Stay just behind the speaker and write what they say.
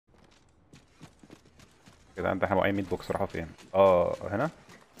كده انت احنا واقعين 100 بوكس راحوا فين؟ هنا.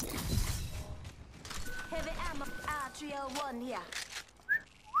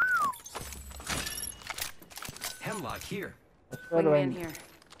 Hemlock here. Wingman here.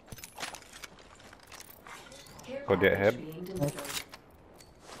 خد يا ايهاب.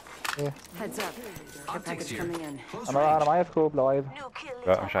 ايه Heads up. Care Optics package here. coming in. Close انا range. معايا سكوب لو عايزها.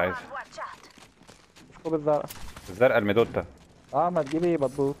 لا مش عايز. سكوب الزرق. الزرقاء الميدوتا. ما تجيبي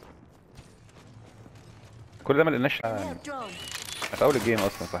بطبوط. كل ده ما لقيناش يعني. في اول الجيم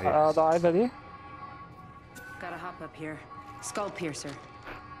اصلا صحيح. ده عايزها دي. Gotta hop up here. Skull piercer.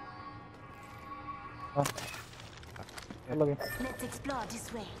 يلا بينا. Let's explore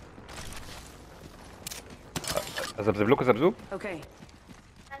this way. اذبذب لكم زبزوب. Okay.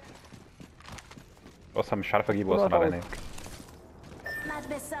 اصلا مش عارف اجيبه اصلا على هناك. Might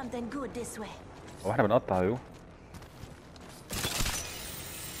be something good this way. هو احنا بنقطع اهو.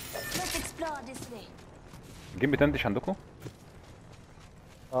 Let's explore this way. الجيم بتنتش عندكم؟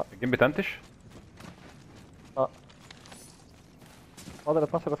 الجيم بتنتش؟ فاضل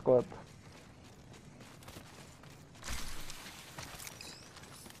 12 سكواد.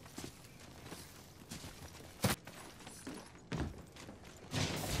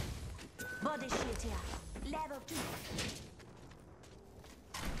 Body shield here. Level 2.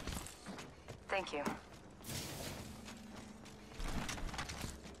 Thank you.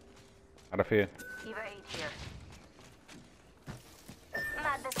 على فين؟ Eva 8 here.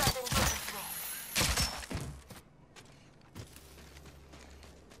 Might be something good this way.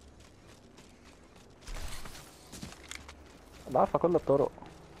 اللي عارفه كل الطرق.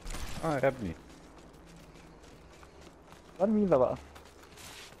 يا ابني. ده الميزه بقى.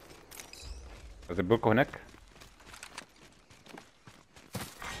 اذبذب لكم هناك.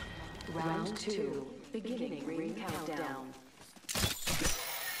 Round 2. Beginning ring countdown.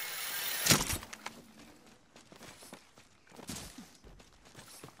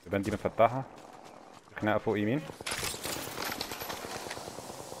 البان دي مفتحها. خناقه فوق يمين.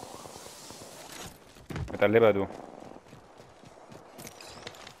 متقلبه يا دو.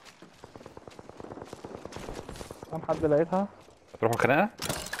 كام حد لقيتها؟ هتروحوا الخناقه؟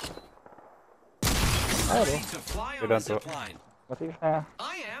 عادي. To fly on كده a انتوا. zip line. ما تيجي I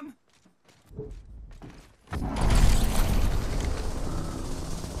am.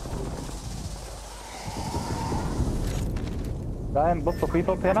 ده بصوا في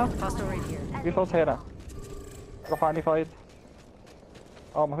صوت هنا. Hostile right here. في صوت هنا. روحوا عني فايت.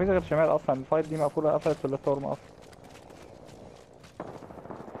 مفيش غير شمال اصلا. الفايت دي مقفوله قفلت في الستورم اصلا.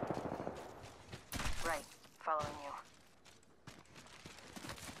 Right. Following you.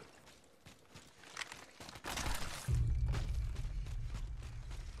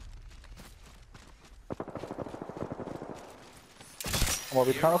 هما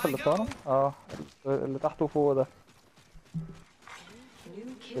بيتخانقوا في الستورم؟ اللي تحته فوق ده.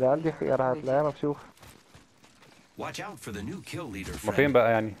 العيال دي خيار هتلاقيها مفشوخ. Watch out for the new kill leader. هما فين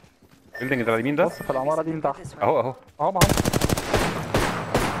بقى يعني؟ بيلدنج اللي على اليمين ده؟ بص في العماره دي من تحت. اهو. معاهم.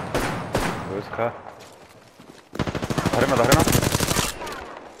 ويسكا. ظهرنا.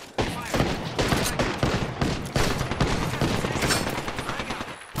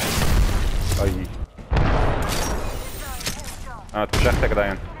 اي. انا اتفشخت يا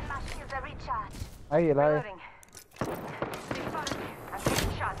جدعان. هي لا Reloading. I'm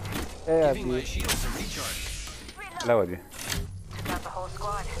taking shots. ايه يا Giving my دي. shields a recharge. الحلاوه دي. Took out the whole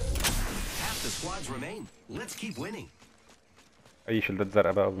squad. Half the squads remain. Let's keep winning. اي شلدات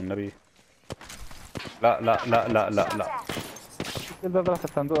زرقاء بقى والنبي. لا. كده ده في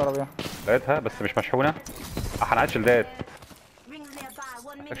الصندوق يا ربيع. لقيتها بس مش مشحونه. حنقات شلدات. Rings nearby.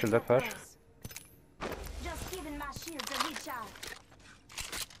 1 minute. اكشن ده فاش. Just giving my shields a recharge.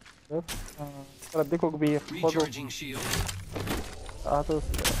 اديكوا كبير. خدوا. Recharging shield. هاتوا.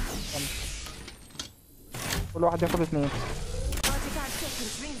 كل واحد ياخد 2. 45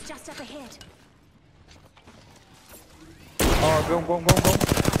 seconds. Rings just up ahead. جم.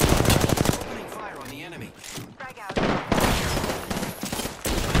 Opening fire on the enemy. Frag out.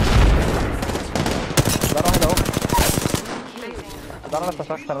 ده واحد اهو. Phasing. ده انا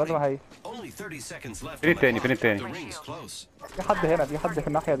اتفشخت. انا لازم اهي. Only 30 seconds left. فين on the التاني؟ clock. فين التاني؟ The ring's close. في حد هنا. في حد في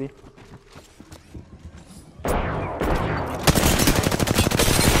الناحيه دي.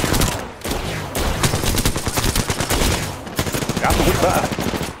 يا عم موت بقى.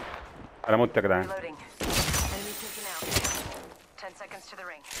 انا مت يا جدعان. Reloading. Enemy taken out. 10 seconds to the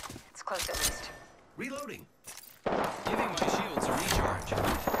ring. It's close at least. Reloading. Giving my shields a recharge.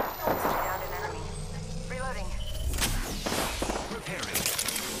 Downed an enemy. Reloading. Repairing.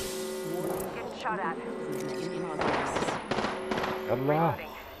 Getting shot at. يلا.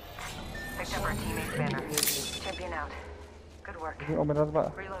 Reloading. Picked up our teammate's banner. Champion out. Good work. دي ام الناس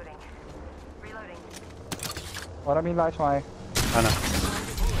بقى. Reloading. Reloading. ورا مين اللي عايش معايا؟ انا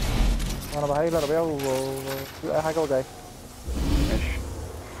وانا بهيل العربية وفي اي حاجة وجاي. ماشي.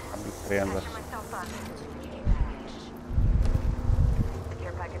 عبد الكريم بس. Patching myself up.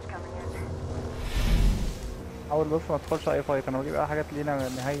 Care package coming in. حاول بس ما تدخلش اي فايت، انا بجيب اي حاجات لينا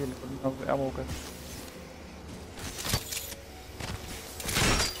نهيل كلنا امو وكده.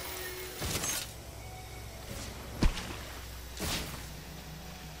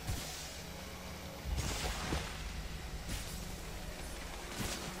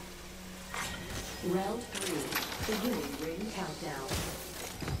 Round 3, beginning ring countdown.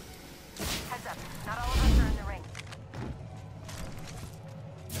 Heads up. Not all of us are in the ring.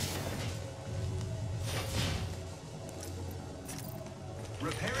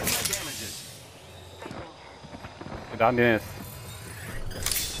 Repairing my damages. Facing. كده عندي ناس.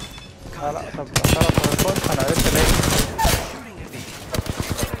 لا لا طب خلاص ما تدخلش، انا عرفت ليه. Shooting at me.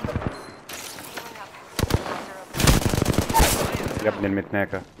 Healing up. يا ابن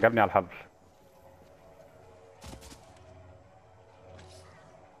المتناكة جابني على الحبل.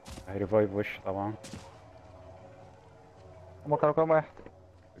 هيريفايف وش طبعا. هما كانوا كام واحد؟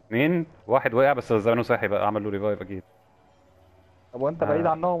 2 واحد وقع بس زمانه صاحي بقى، عمل له ريفايف اكيد. طب وانت بعيد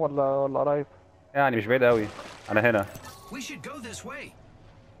عنهم ولا قريب؟ يعني مش بعيد قوي. انا هنا. We should go this way.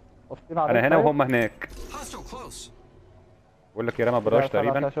 باصين عليك. انا هنا طيب؟ وهم هناك. Hostile close. بقول لك يا رمى براج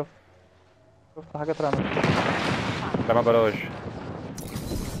تقريبا. شفت حاجة اترمت. رمى براج.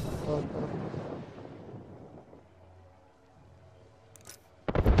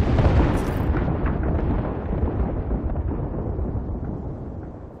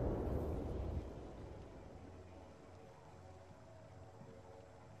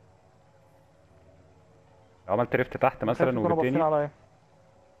 لو عملت ريفت تحت مثلا وجبتني.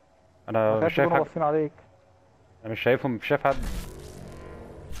 انا مش شايف حد. باصين عليك. انا مش شايفهم، مش شايف حد.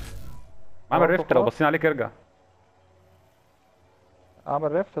 عمل ريفت، لو باصين عليك ارجع.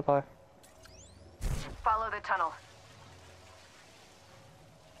 اعمل ريفت طيب. Follow the tunnel.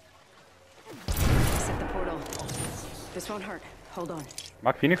 Set the portal. This won't hurt. Hold on.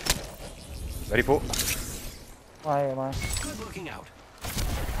 معاك فينيكس؟ بقالي فوق. معايا. Good looking out.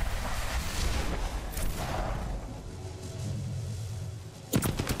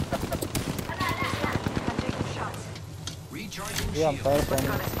 I'm taking shots. Recharging دي مش shield. عارف يعني.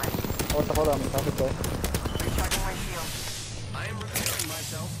 Go this way. هو تاخدها مش عارف ازاي. Recharging my shield. I am repairing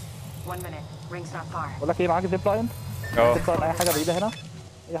myself. 1 minute. Ring's not far. بقول لك ايه، معاك زيب لاين؟ اه زيب لاين اي حاجة بعيدة هنا.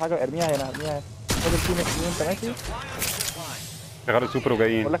 اي حاجة ارميها هنا ارميها. خد الفينيكس دي وانت ماشي. Fly on the zip line. شغال السوبر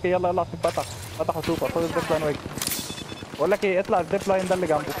وجايين. بقول لك ايه، يلا فتح السوبر، خد الزيب لاين واجري. بقول لك ايه، اطلع الزيب لاين ده اللي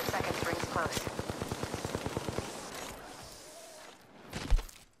جنبه. 45 seconds. Ring's close.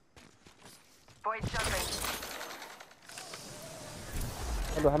 Void jumping.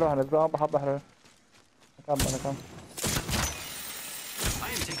 حلو هنسبقهم بحبة حلوة. هكمل.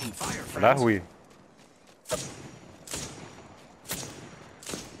 I am taking fire, friends. لهوي.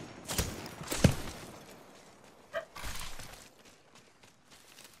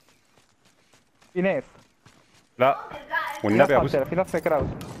 في ناس. لا والنبي ابوس. في ناس كراوس.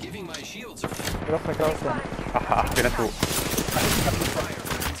 Giving my shields a في ناس كراوس يعني. في ناس فوق. fire,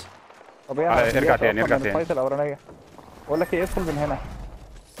 friends. طب ايه ارجع تاني. الفايت الاولانيه. بقول لك ايه، ادخل من هنا.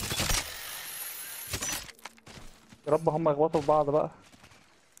 يا رب هم يخبطوا في بعض بقى.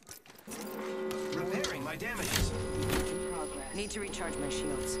 Repairing my damages. Need to recharge my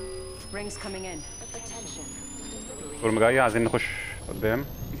shields. Rings coming in. Attention. الفورم جاية، عايزين نخش قدام.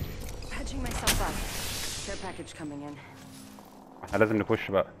 Patching myself up. Care package coming in. احنا لازم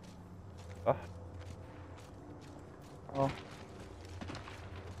نخش بقى. صح؟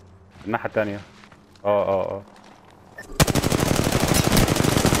 الناحية التانية. اه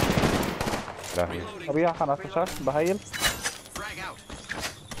لهوي. طبيعي انا اكتشفت بهيل. Frag out.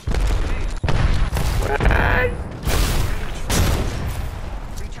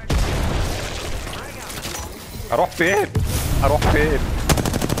 اروح فين؟ ايه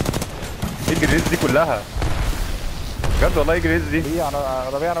الجريز دي كلها؟ بجد والله الجريز دي. دي انا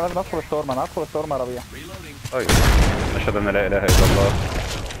ربيع، انا لازم ادخل الشاورما، انا هدخل الشاورما يا ربيع. Reloading. طيب اشهد ان لا اله الا الله.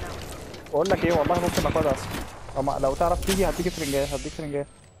 بقول لك ايه، والله ممكن اخدها. لو تعرف تيجي هديك فرنجات.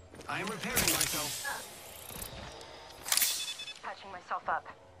 I am repairing myself. Patching myself up.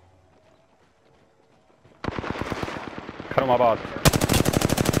 كانوا مع بعض.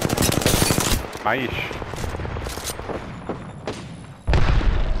 معيش.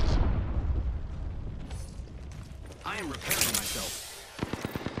 I am repairing myself.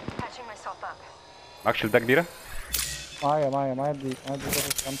 Patching myself up. معكش شلدة كبيرة؟ معايا دي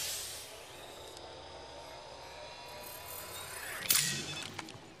بس 5.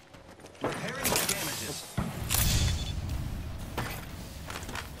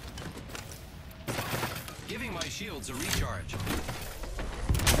 recharge.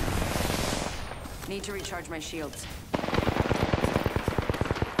 Need to recharge my shields.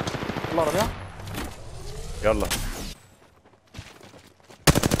 يلا ربيع. يلا.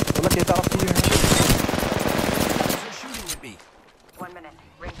 بقول لك ايه، تعرف تيجي من هنا؟ They're shooting at me. 1 minute.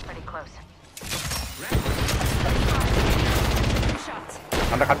 Ring's pretty close. Two shots.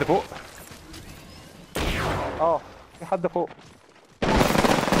 عندك حد فوق؟ اه في حد فوق.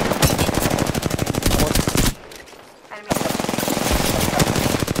 Enemy.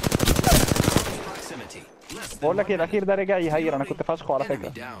 Proximity. Less than بقول لك ايه، 1 الاخير ده رجع يهير، انا minute. كنت فاشخه على Enemy فكره.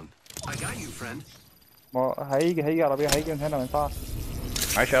 down. I got you, friend. ما هو هيجي يا ربيع، هيجي من هنا ما ينفعش.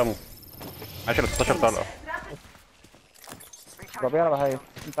 معيش امو. معيش ال 16 طلقه. Recharge ربيع انا my بهير.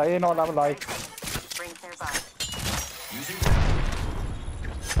 shields. انت ايه نوع اللعب اللي عايز؟ Rings nearby. Using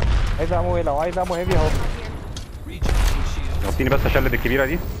عايز امو ايه؟ لو عايز امو هيفي اهو. recharging shield. غطيني بس اشلد الكبيره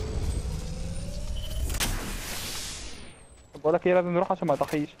دي. بقول لك ايه، لازم نروح عشان ما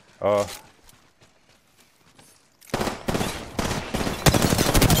يطحيش. اه.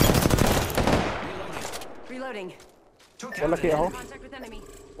 Reloading. Took بقول out لك ايه اهو، Contact with enemy.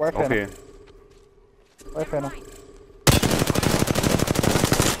 واقف هنا اوكي. واقف هنا.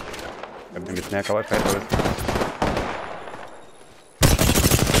 يا ابني بسناكه واقف حته بس.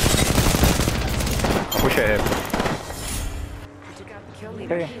 مفيش ايهاب. We took out the kill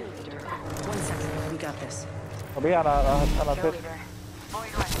leader. Okay. 1 second. We got this. ربيع انا Kill فت. leader.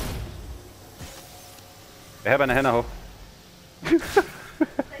 Void left. ايهاب انا هنا اهو.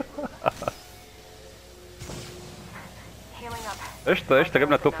 Healing up. قشطه قشطه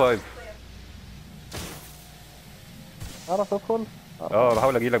جبنا التوب 5. تعرف تدخل؟ اه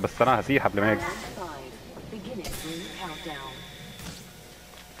بحاول اجيلك بس انا هسيح قبل ما اجي.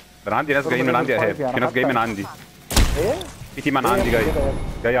 ده انا عندي ناس جايين من عندي يا ايهاب، في ناس جايين من عندي. ايه؟ في تيم من عندي جاي. كده يا ابني.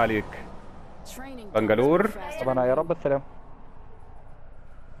 جاي عليك. Training. بنجلور. طب انا يا رب السلام.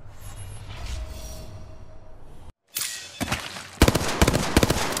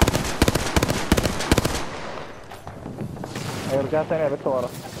 هيرجع تاني يا بت ورا.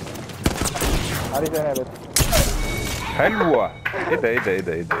 علي تاني يا بت. حلوه. ايه ده ايه ده ايه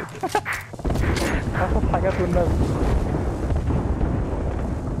ده ايه ده ايه ده. هاخد حاجات والنبي.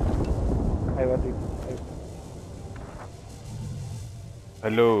 ايوه دي. ايوه.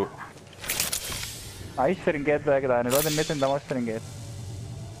 هلو. معيش سرنجات بقى يا جدعان، الواد النتن ده معيش سرنجات.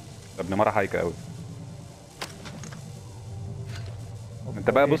 ده ابن مره حايكه قوي. انت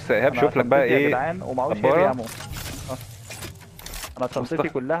بقى بص يا ايهاب، أنا شوف لك بقى شنطتي يا ايه. جدعان ومعهوش طبارة. هيفي امو. انا شنطتي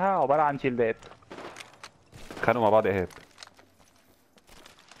كلها عباره عن شيلدات. اتخانقوا مع بعض يا ايهاب.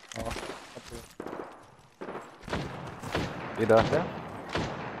 ايه ده؟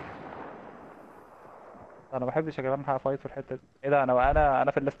 انا ما بحبش يا جدعان فايت في الحته دي. ايه ده،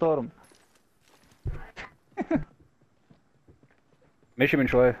 انا في الستورم. مشي من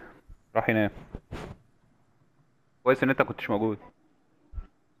شويه. راح ينام. كويس ان انت كنتش موجود.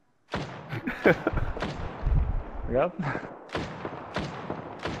 بجد.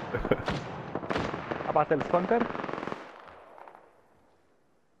 ابعت السبانكر.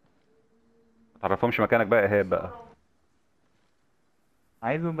 متعرفهمش مكانك بقى يا ايهاب بقى.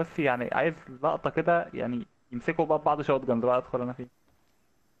 عايزهم بس يعني، عايز لقطه كده يعني، يمسكوا بقى بعض شوت جنز بقى ادخل انا فيه.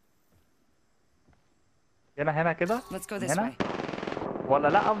 هنا كده. Let's go this هنا way. ولا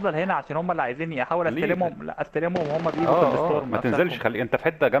لا، افضل هنا عشان هم اللي عايزيني احاول خليه. استلمهم. لا استلمهم وهم بيجوا في الستورم ما تنزلش، خلي انت في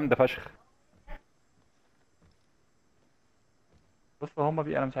حته جامده فشخ. بصوا هم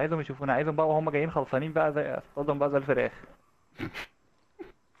انا مش عايزهم يشوفوني، عايزهم بقى وهم جايين خلصانين بقى زي اصطادهم بقى زي الفراخ.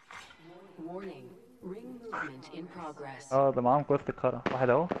 Warning. Ring movement in progress. اه ده معاهم كوست الكرة واحد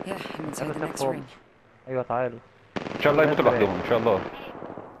اهو. Yeah, I'm inside هذا the شاف next فوق. ring. ايوه تعالوا. ان شاء الله يموتوا لوحدهم ان شاء الله.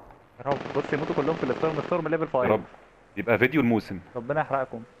 يا رب بص يموتوا كلهم في الستورم ليفل 5. يا رب يبقى فيديو الموسم. ربنا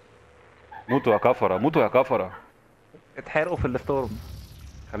يحرقكم. موتوا يا كفره، موتوا يا كفره. اتحرقوا في الستورم.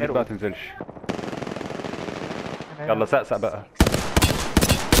 خليك حلو. بقى تنزلش. يلا سقسق بقى.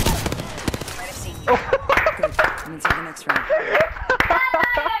 Might have seen you. Good. I'm inside the next ring.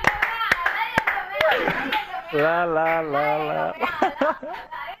 لا لا لا لا.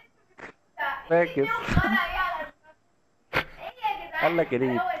 فاكس. قال لك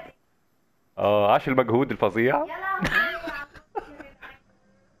اليد. عاش المجهود الفظيع.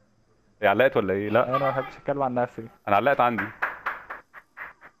 هي علقت ولا ايه؟ لا انا ما بحبش اتكلم عن نفسي. انا علقت عندي.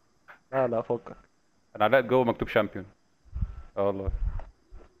 لا لا فكك. انا علقت جوه مكتوب شامبيون. والله.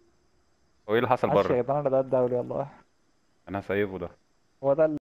 هو ايه اللي حصل عاش يا بره؟ جدعان، انا ده الدولي والله. انا هسيبه ده. هو ده